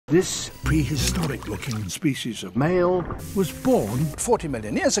This prehistoric-looking species of male was born 40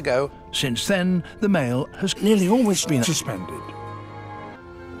 million years ago. Since then, the male has nearly always been suspended.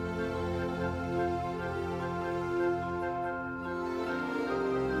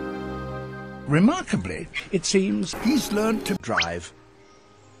 Remarkably, it seems he's learned to drive.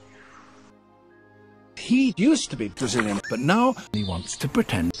 He used to be Brazilian, but now he wants to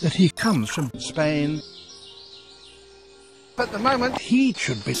pretend that he comes from Spain. At the moment, he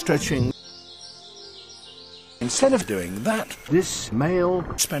should be stretching. Instead of doing that, this male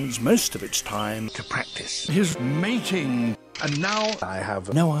spends most of its time to practice his mating. And now I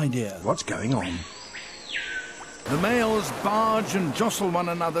have no idea what's going on. The males barge and jostle one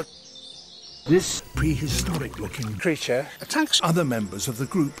another. This prehistoric-looking creature attacks other members of the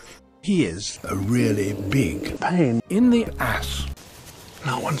group. He is a really big pain in the ass.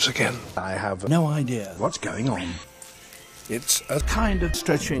 Now once again, I have no idea what's going on. It's a kind of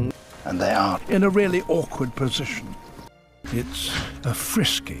stretching, and they are in a really awkward position. It's a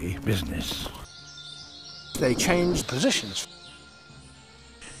frisky business. They change positions.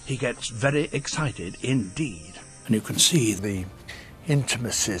 He gets very excited indeed, and you can see the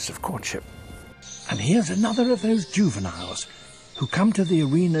intimacies of courtship. And here's another of those juveniles who come to the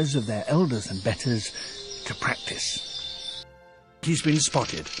arenas of their elders and betters to practice. He's been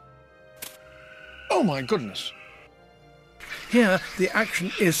spotted. Oh my goodness! Here, the action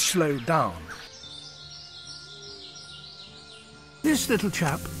is slowed down. This little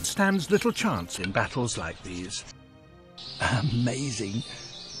chap stands little chance in battles like these. Amazing.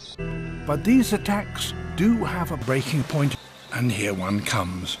 But these attacks do have a breaking point, and here one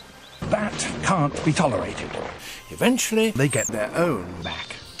comes. That can't be tolerated. Eventually, they get their own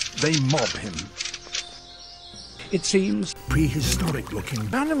back. They mob him. It seems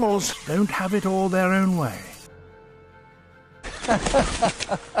prehistoric-looking animals don't have it all their own way.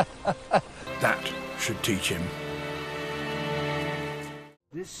 That should teach him.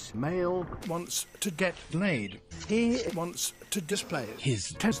 This male wants to get laid. He wants to display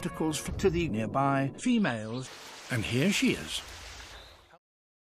his testicles to the nearby females. And here she is.